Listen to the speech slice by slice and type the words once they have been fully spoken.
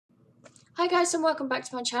Hi guys and welcome back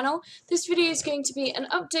to my channel. This video is going to be an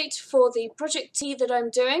update for the project tea that I'm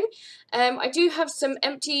doing. I do have some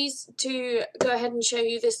empties to go ahead and show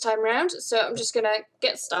you this time around, so I'm just going to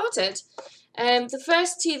get started. The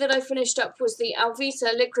first tea that I finished up was the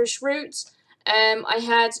Alvita licorice root. I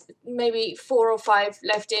had maybe 4 or 5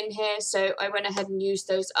 left in here, so I went ahead and used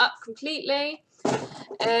those up completely.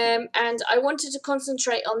 And I wanted to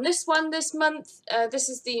concentrate on this one this month. This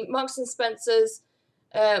is the Marks & Spencer's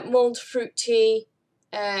mulled fruit tea,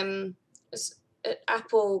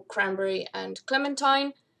 apple, cranberry and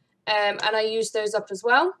clementine, and I used those up as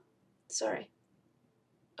well. So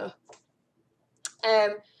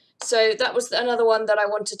that was another one that I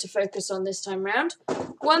wanted to focus on this time round.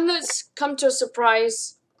 One that's come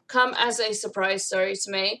as a surprise, sorry,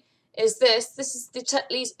 to me, is this. This is the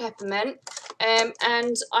Tetley's peppermint,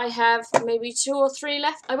 and I have maybe 2 or 3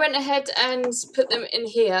 left. I went ahead and put them in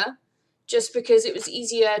here just because it was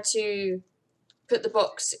easier to put the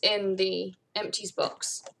box in the empties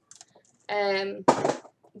box than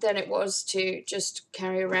it was to just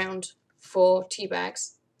carry around 4 tea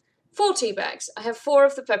bags. 4 tea bags. I have 4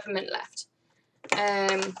 of the peppermint left.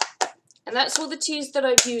 And that's all the teas that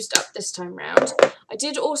I've used up this time round. I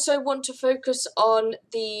did also want to focus on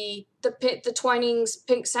the Twinings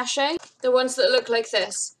pink sachet, the ones that look like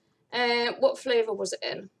this. What flavour was it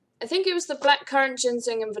in? I think it was the blackcurrant,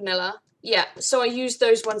 ginseng and vanilla. Yeah, so I used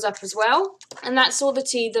those ones up as well. And that's all the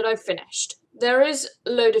tea that I've finished. There is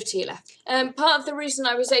a load of tea left. Part of the reason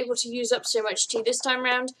I was able to use up so much tea this time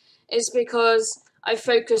round is because I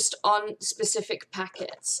focused on specific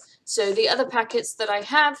packets. So the other packets that I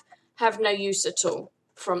have no use at all.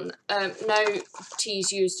 No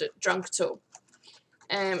teas used drunk at all.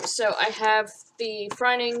 So I have the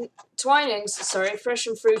Twinings, fresh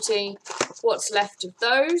and fruity, what's left of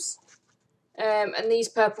those. And these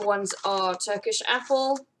purple ones are Turkish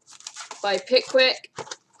Apple by Pickwick.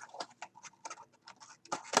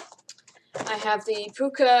 I have the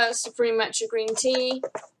Puka Supreme Matcha Green Tea,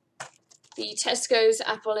 the Tesco's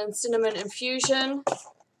Apple and Cinnamon Infusion,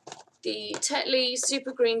 the Tetley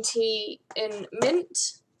Super Green Tea in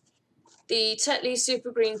Mint, the Tetley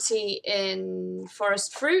Super Green Tea in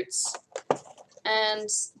Forest Fruits, and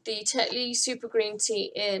the Tetley Super Green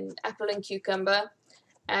Tea in Apple and Cucumber,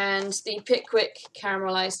 and the Pickwick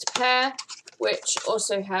Caramelized Pear, which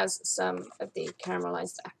also has some of the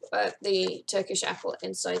caramelized apple, the Turkish apple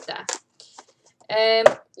inside there.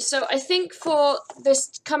 So I think for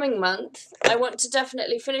this coming month, I want to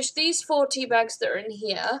definitely finish these 4 tea bags that are in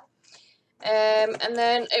here. And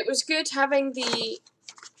then it was good having the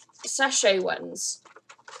sachet ones.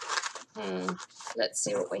 Let's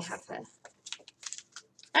see what we have here.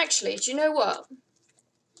 Actually, do you know what?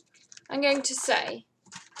 I'm going to say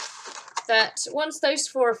that once those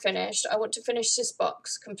 4 are finished, I want to finish this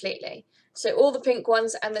box completely. So all the pink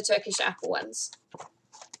ones and the Turkish apple ones.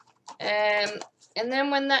 And then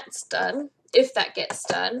when that's done, if that gets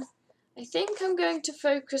done, I think I'm going to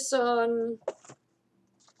focus on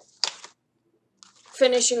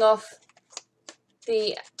finishing off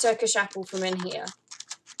the Turkish apple from in here.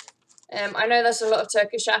 I know that's a lot of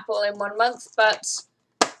Turkish apple in 1 month, but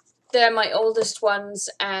they're my oldest ones,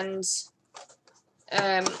 and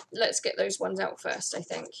let's get those ones out first, I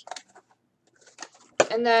think.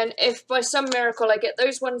 And then if by some miracle I get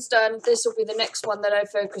those ones done, this will be the next one that I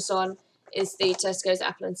focus on, is the Tesco's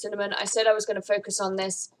Apple and Cinnamon. I said I was going to focus on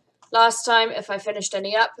this last time if I finished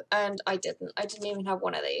any up, and I didn't. I didn't even have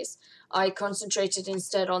one of these. I concentrated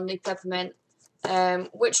instead on the peppermint,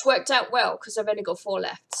 which worked out well because I've only got 4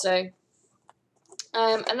 left. So,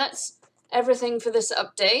 and that's everything for this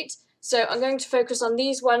update. So I'm going to focus on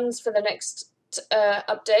these ones for the next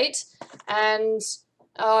update, and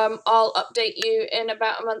I'll update you in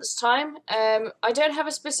about a month's time. I don't have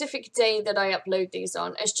a specific day that I upload these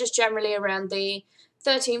on. It's just generally around the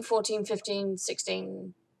 13, 14, 15,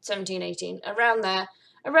 16, 17, 18, around there.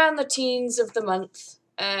 Around the teens of the month,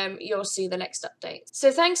 you'll see the next update. So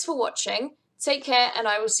thanks for watching. Take care, and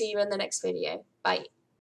I will see you in the next video. Bye.